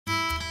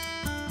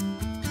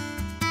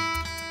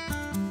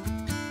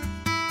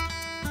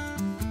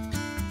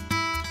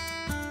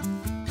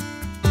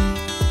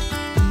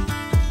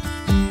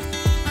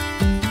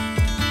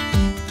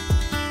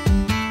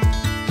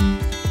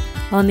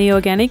On the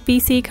organic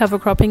BC cover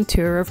cropping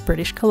tour of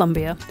British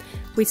Columbia,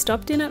 we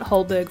stopped in at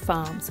Holberg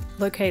Farms,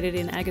 located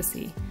in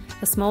Agassiz,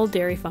 a small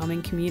dairy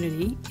farming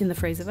community in the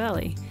Fraser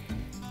Valley.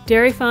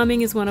 Dairy farming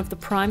is one of the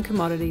prime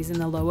commodities in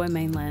the lower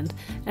mainland,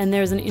 and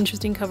there is an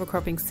interesting cover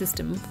cropping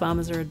system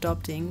farmers are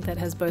adopting that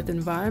has both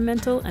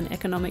environmental and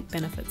economic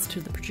benefits to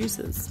the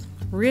producers.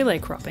 Relay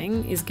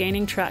cropping is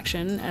gaining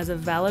traction as a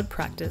valid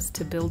practice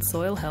to build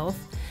soil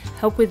health,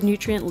 help with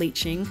nutrient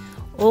leaching,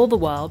 all the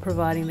while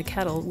providing the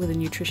cattle with a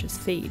nutritious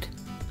feed.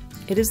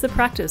 It is the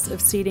practice of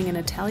seeding an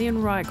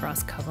Italian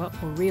ryegrass cover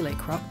or relay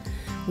crop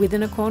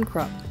within a corn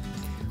crop.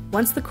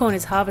 Once the corn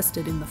is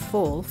harvested in the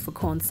fall for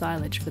corn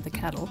silage for the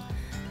cattle,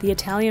 the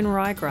Italian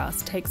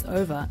ryegrass takes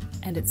over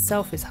and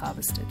itself is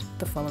harvested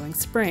the following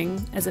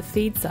spring as a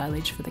feed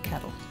silage for the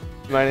cattle.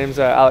 My name's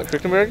Alex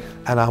Schwichtenberg.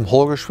 And I'm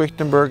Holger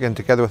Schwichtenberg, and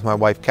together with my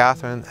wife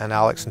Catherine and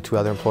Alex and two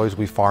other employees,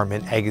 we farm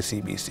in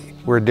Agassiz,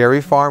 BC. We're a dairy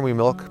farm. We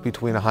milk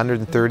between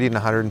 130 and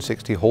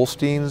 160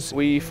 Holsteins.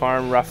 We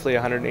farm roughly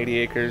 180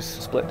 acres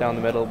split down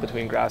the middle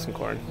between grass and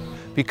corn.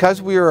 Because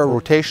we were a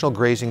rotational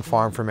grazing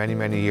farm for many,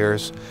 many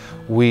years,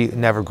 we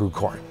never grew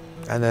corn.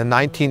 And in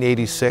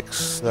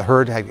 1986, the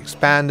herd had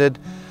expanded.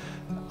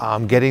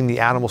 Getting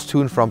the animals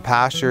to and from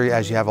pasture,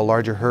 as you have a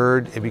larger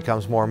herd, it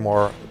becomes more and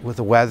more with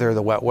the weather,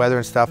 the wet weather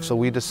and stuff, so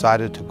we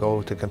decided to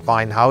go to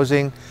confined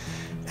housing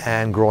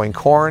and growing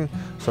corn.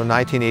 So in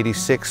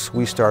 1986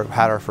 we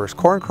had our first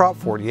corn crop,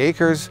 40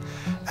 acres,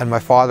 and my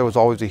father was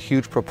always a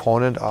huge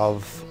proponent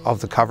of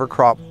the cover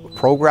crop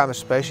program,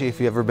 especially if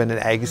you've ever been in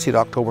Agassiz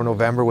October,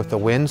 November with the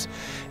winds.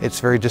 It's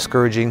very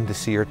discouraging to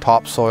see your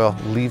topsoil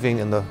leaving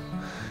in the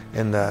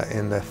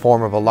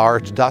form of a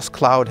large dust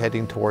cloud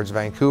heading towards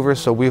Vancouver,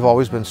 so we've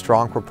always been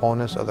strong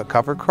proponents of the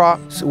cover crop.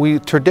 So we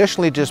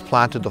traditionally just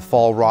planted the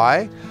fall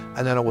rye,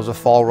 and then it was a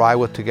fall rye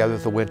together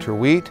with the winter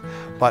wheat,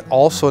 but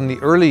also in the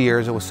early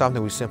years it was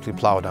something we simply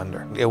plowed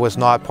under. It was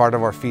not part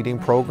of our feeding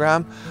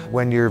program.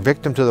 When you're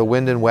victim to the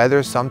wind and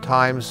weather,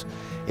 sometimes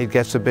it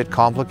gets a bit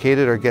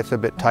complicated or gets a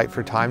bit tight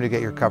for time to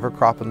get your cover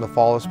crop in the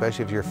fall,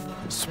 especially if your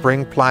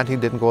spring planting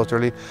didn't go as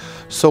early.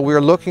 So we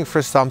were looking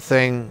for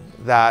something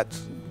that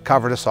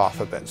covered us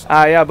off a bit.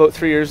 Yeah, about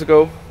 3 years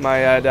ago,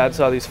 my dad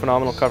saw these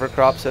phenomenal cover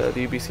crops at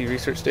the UBC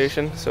research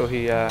station, so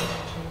he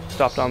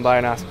stopped on by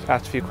and asked a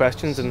few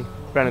questions and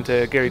ran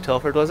into Gary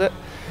Tilford, was it?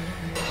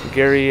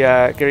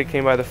 Gary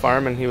came by the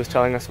farm and he was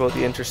telling us about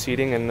the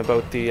interseeding and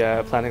about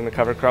the planting the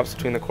cover crops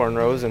between the corn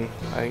rows, and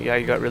yeah,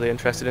 he got really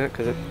interested in it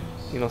because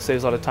it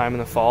saves a lot of time in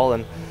the fall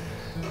and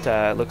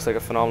it looks like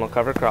a phenomenal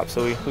cover crop.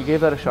 So we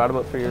gave that a shot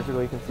about 3 years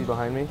ago. You can see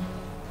behind me.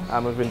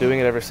 We've been doing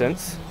it ever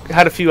since.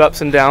 Had a few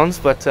ups and downs,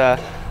 but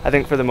I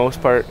think for the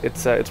most part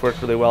it's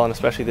worked really well, and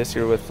especially this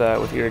year with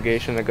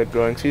irrigation and a good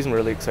growing season, we're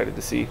really excited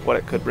to see what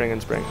it could bring in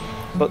spring.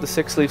 About the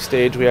 6-leaf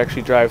stage, we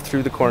actually drive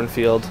through the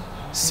cornfield,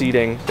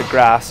 seeding the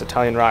grass,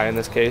 Italian rye in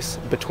this case,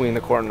 between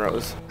the corn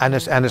rows. And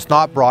it's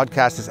not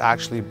broadcast, it's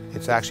actually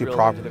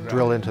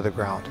drilled into the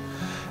ground.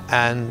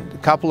 And a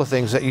couple of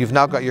things: that you've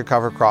now got your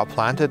cover crop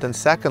planted, and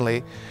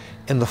secondly,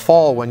 in the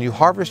fall, when you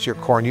harvest your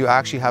corn, you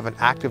actually have an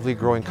actively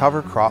growing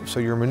cover crop, so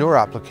your manure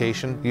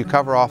application, you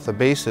cover off the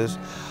bases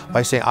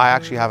by saying, I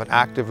actually have an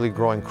actively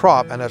growing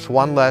crop, and that's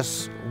one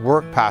less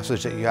work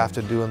passage that you have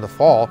to do in the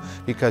fall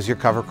because your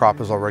cover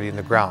crop is already in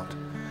the ground.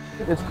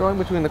 It's growing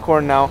between the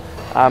corn now,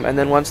 and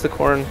then once the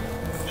corn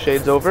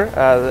shades over,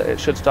 it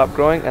should stop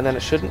growing, and then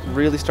it shouldn't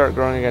really start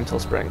growing again until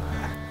spring.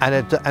 And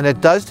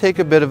it does take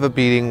a bit of a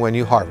beating when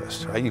you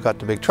harvest, right? You got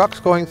the big trucks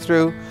going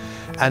through,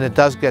 and it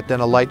does get then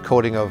a light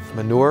coating of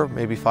manure,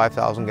 maybe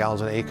 5,000 gallons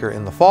an acre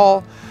in the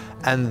fall.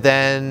 And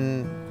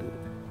then,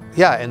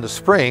 yeah, in the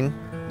spring,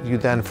 you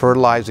then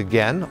fertilize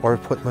again or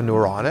put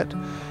manure on it.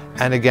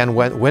 And again,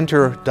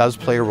 winter does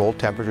play a role,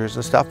 temperatures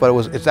and stuff, but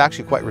it's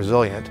actually quite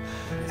resilient.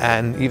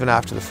 And even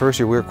after the first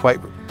year, we were quite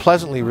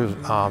pleasantly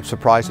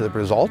surprised at the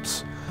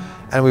results.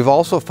 And we've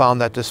also found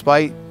that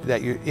despite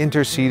that you're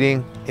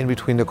interseeding in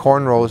between the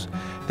corn rows,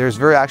 there's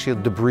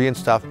actually debris and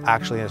stuff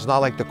actually, and it's not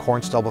like the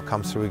corn stubble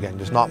comes through again.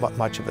 There's not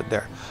much of it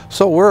there.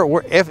 So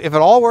if it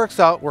all works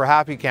out, we're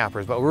happy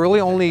campers, but we're really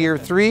only year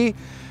 3,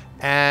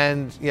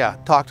 and yeah,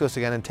 talk to us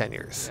again in 10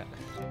 years.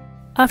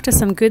 After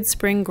some good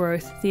spring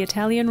growth, the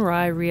Italian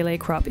rye relay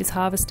crop is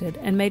harvested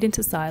and made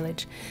into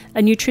silage,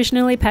 a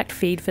nutritionally packed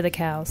feed for the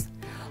cows.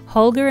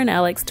 Holger and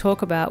Alex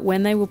talk about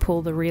when they will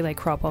pull the relay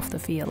crop off the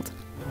field.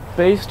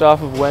 Based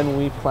off of when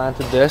we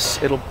planted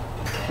this, it'll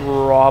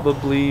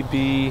probably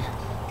be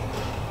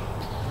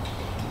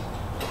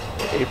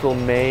April,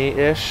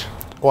 May-ish.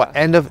 Well,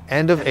 end of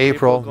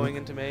April. Going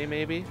into May,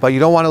 maybe. But you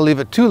don't want to leave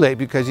it too late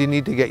because you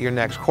need to get your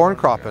next corn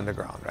crop in the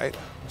ground, right?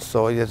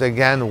 So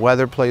again,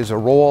 weather plays a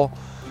role,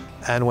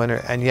 and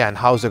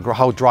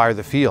how dry are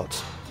the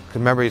fields?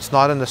 Remember, it's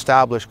not an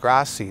established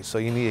grass seed, so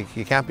you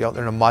can't be out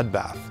there in a mud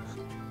bath.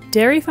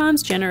 Dairy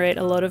farms generate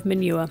a lot of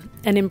manure,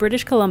 and in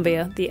British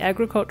Columbia, the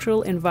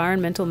Agricultural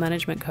Environmental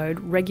Management Code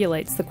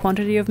regulates the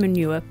quantity of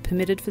manure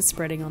permitted for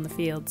spreading on the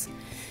fields.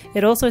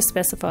 It also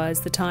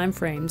specifies the time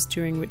frames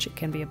during which it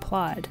can be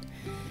applied.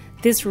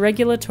 This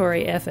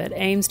regulatory effort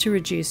aims to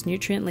reduce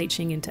nutrient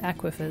leaching into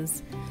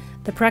aquifers.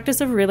 The practice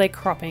of relay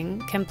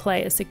cropping can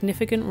play a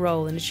significant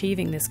role in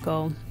achieving this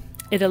goal.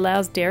 It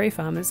allows dairy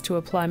farmers to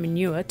apply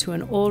manure to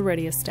an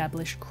already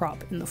established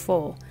crop in the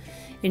fall,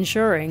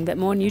 ensuring that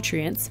more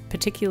nutrients,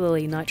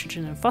 particularly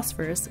nitrogen and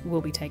phosphorus,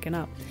 will be taken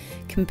up,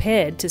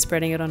 compared to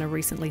spreading it on a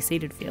recently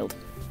seeded field.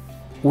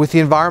 With the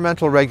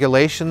environmental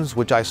regulations,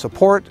 which I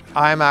support,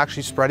 I am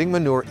actually spreading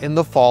manure in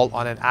the fall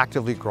on an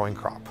actively growing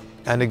crop.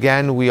 And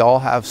again, we all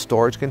have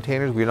storage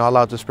containers. We're not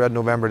allowed to spread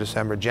November,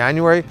 December,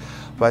 January,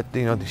 but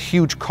the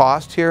huge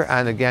cost here.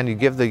 And again, you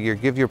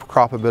give your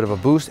crop a bit of a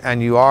boost,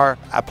 and you are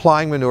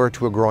applying manure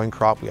to a growing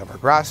crop. We have our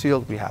grass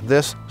field, we have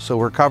this, so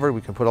we're covered.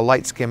 We can put a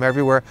light skim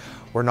everywhere.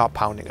 We're not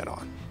pounding it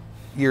on.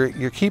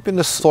 You're keeping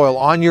the soil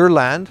on your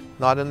land,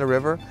 not in the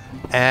river,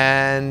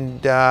 and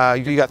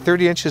you got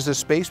 30 inches of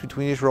space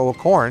between each row of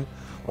corn.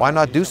 Why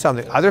not do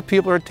something? Other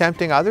people are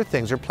attempting other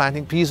things. They're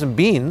planting peas and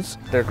beans.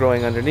 They're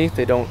growing underneath.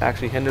 They don't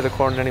actually hinder the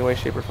corn in any way,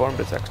 shape, or form,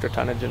 but it's extra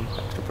tonnage and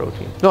extra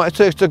protein. No, it's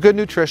a good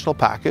nutritional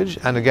package.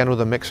 And again,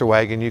 with a mixer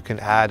wagon, you can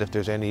add if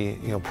there's any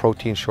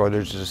protein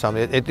shortages or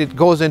something. It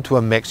goes into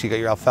a mix. You got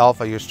your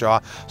alfalfa, your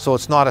straw, so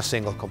it's not a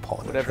single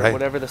component.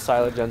 Whatever the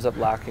silage ends up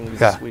lacking,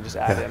 we just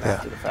add in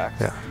after the fact.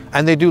 Yeah,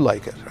 and they do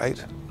like it,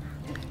 right?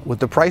 With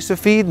the price of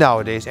feed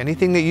nowadays,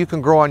 anything that you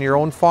can grow on your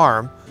own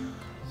farm,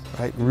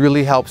 right,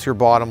 really helps your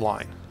bottom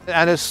line.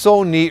 And it's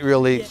so neat,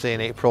 really, say in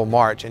April,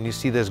 March, and you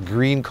see this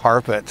green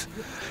carpet.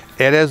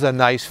 It is a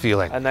nice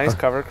feeling. A nice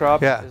cover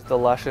crop is the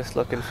luscious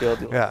looking field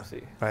you'll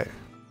see. Right.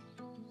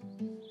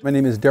 My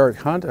name is Derek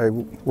Hunt. I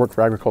work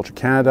for Agriculture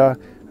Canada.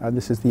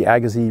 This is the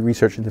Agassiz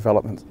Research and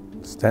Development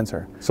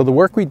Centre. So the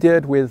work we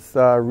did with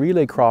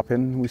relay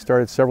cropping, we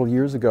started several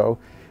years ago.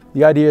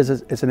 The idea is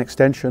it's an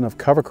extension of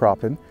cover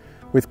cropping.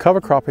 With cover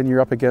cropping, you're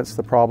up against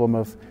the problem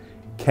of,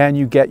 can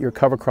you get your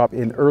cover crop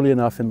in early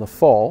enough in the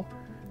fall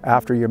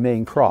after your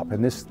main crop?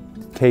 In this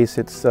case,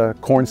 it's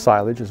corn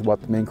silage is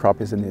what the main crop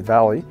is in the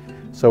valley.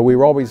 So we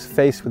were always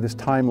faced with this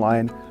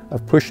timeline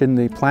of pushing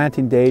the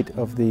planting date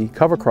of the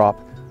cover crop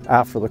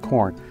after the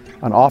corn.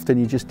 And often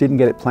you just didn't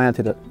get it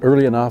planted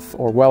early enough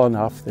or well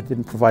enough that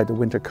didn't provide the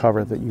winter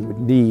cover that you would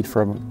need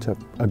to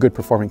a good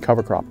performing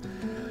cover crop.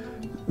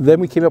 Then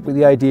we came up with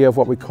the idea of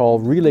what we call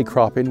relay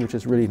cropping, which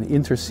is really an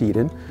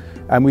interseeding.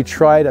 And we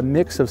tried a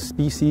mix of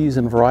species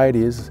and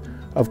varieties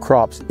of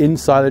crops in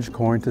silage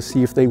corn to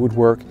see if they would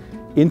work,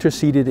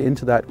 interseeded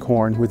into that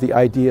corn with the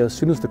idea as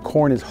soon as the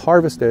corn is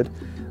harvested,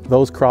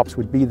 those crops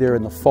would be there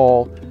in the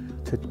fall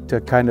to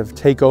kind of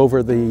take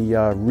over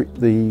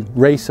the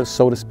race,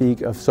 so to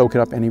speak, of soaking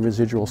up any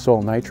residual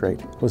soil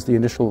nitrate was the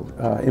initial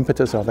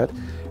impetus of it.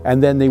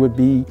 And then they would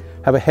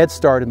have a head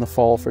start in the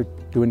fall for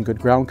doing good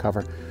ground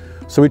cover.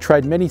 So we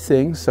tried many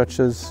things, such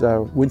as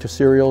winter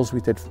cereals.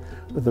 We did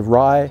the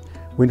rye,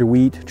 winter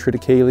wheat,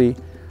 triticale,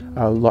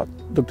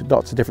 looked at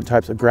lots of different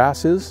types of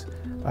grasses,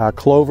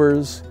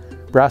 clovers,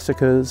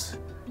 brassicas,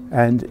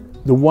 and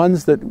the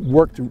ones that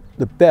worked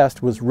the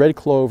best was red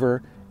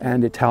clover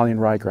and Italian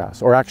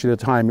ryegrass, or actually at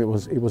the time it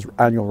was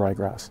annual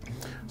ryegrass.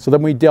 So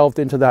then we delved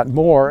into that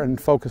more and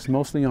focused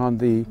mostly on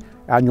the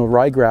annual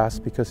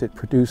ryegrass because it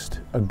produced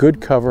a good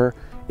cover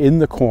in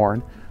the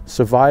corn,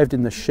 survived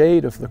in the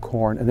shade of the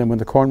corn, and then when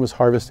the corn was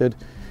harvested,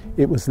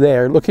 it was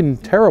there looking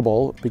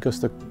terrible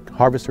because the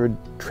harvester had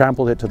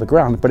trampled it to the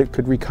ground, but it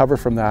could recover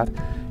from that,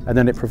 and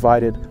then it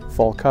provided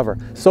fall cover.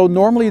 So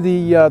normally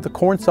the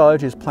corn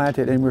silage is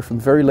planted anywhere from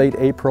very late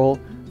April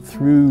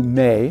through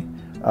May.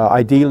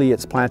 Ideally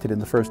it's planted in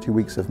the first 2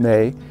 weeks of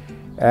May,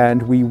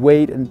 and we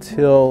wait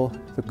until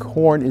the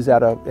corn is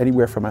at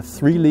anywhere from a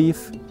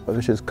 3-leaf,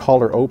 which is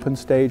collar open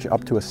stage,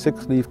 up to a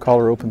 6-leaf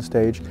collar open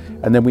stage,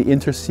 and then we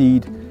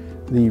interseed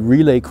the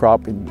relay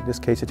crop, in this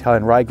case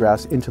Italian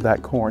ryegrass, into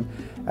that corn,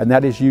 and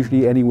that is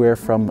usually anywhere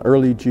from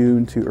early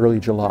June to early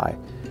July.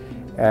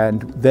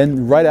 And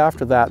then right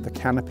after that, the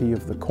canopy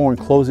of the corn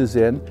closes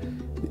in,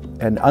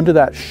 and under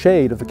that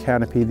shade of the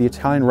canopy, the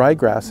Italian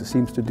ryegrass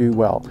seems to do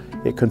well.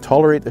 It can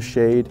tolerate the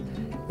shade,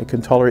 it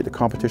can tolerate the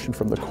competition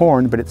from the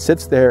corn, but it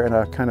sits there in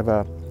a kind of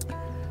a,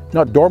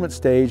 not dormant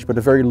stage, but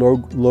a very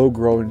low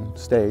growing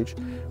stage.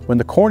 When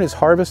the corn is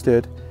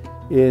harvested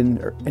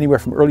in anywhere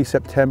from early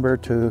September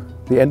to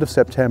the end of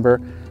September,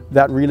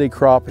 that relay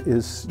crop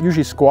is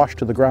usually squashed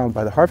to the ground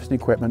by the harvesting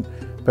equipment,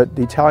 but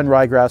the Italian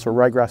ryegrass, or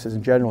ryegrasses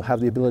in general, have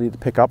the ability to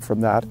pick up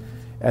from that,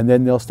 and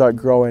then they'll start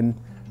growing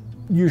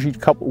usually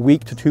a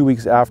week to 2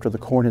 weeks after the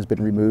corn has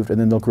been removed, and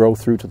then they'll grow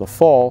through to the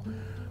fall,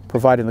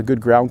 providing a good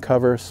ground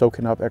cover,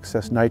 soaking up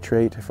excess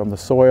nitrate from the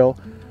soil,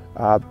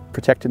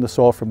 protecting the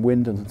soil from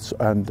wind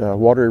and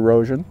water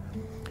erosion,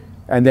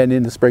 and then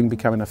in the spring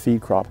becoming a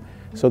feed crop.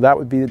 So that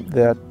would be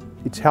the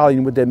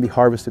Italian would then be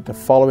harvested the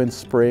following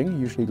spring,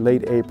 usually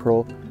late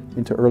April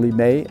into early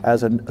May,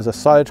 as a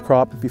silage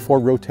crop before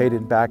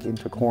rotated back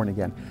into corn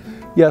again.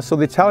 Yeah, so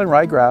the Italian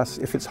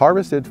ryegrass, if it's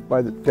harvested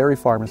by the dairy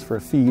farmers for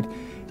a feed,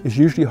 is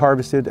usually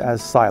harvested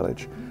as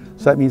silage.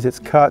 So that means it's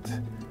cut,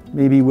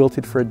 maybe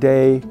wilted for a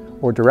day,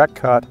 or direct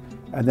cut,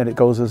 and then it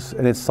goes as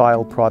an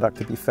ensiled product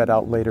to be fed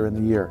out later in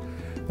the year.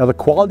 Now the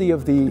quality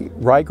of the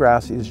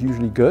ryegrass is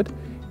usually good.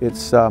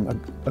 It's a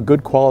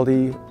good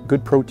quality,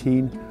 good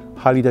protein,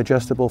 highly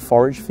digestible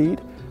forage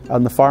feed,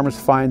 and the farmers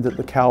find that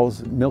the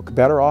cows milk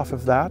better off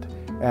of that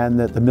and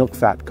that the milk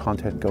fat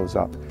content goes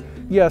up.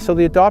 Yeah, so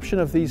the adoption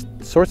of these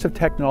sorts of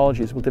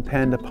technologies will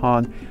depend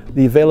upon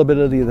the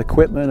availability of the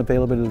equipment,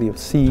 availability of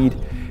seed,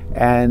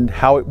 and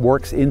how it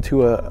works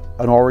into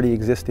an already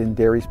existing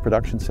dairy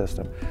production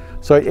system.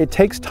 So it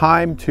takes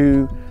time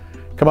to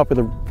come up with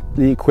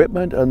the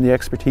equipment and the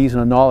expertise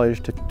and the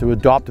knowledge to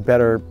adopt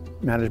better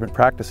management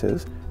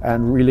practices,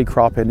 and relay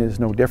cropping is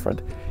no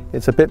different.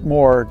 It's a bit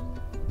more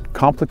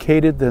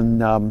complicated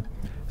than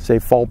say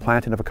fall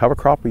planting of a cover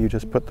crop, where you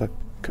just put the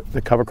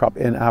cover crop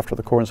in after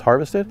the corn is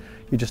harvested.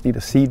 You just need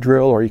a seed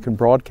drill, or you can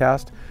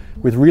broadcast.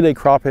 With relay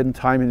cropping,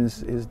 timing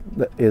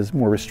is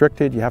more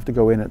restricted. You have to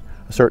go in at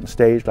a certain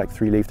stage, like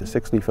 3-leaf to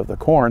 6-leaf of the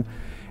corn,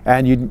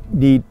 and you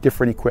need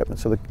different equipment.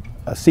 So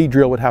a seed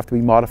drill would have to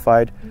be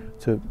modified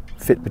to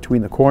fit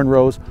between the corn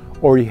rows,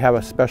 or you have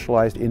a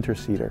specialized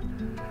interseeder.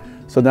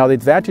 So now the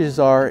advantages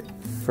are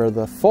for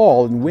the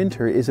fall and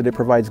winter is that it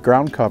provides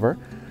ground cover.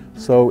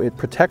 So it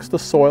protects the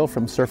soil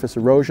from surface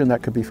erosion.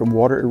 That could be from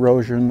water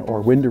erosion or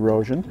wind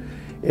erosion.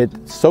 It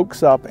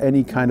soaks up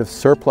any kind of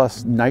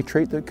surplus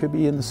nitrate that could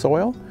be in the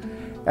soil.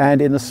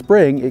 And in the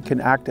spring, it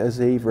can act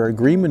as a very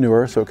green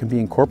manure, so it can be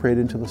incorporated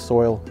into the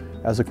soil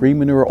as a green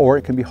manure, or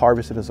it can be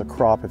harvested as a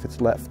crop if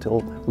it's left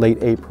till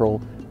late April,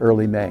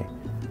 early May.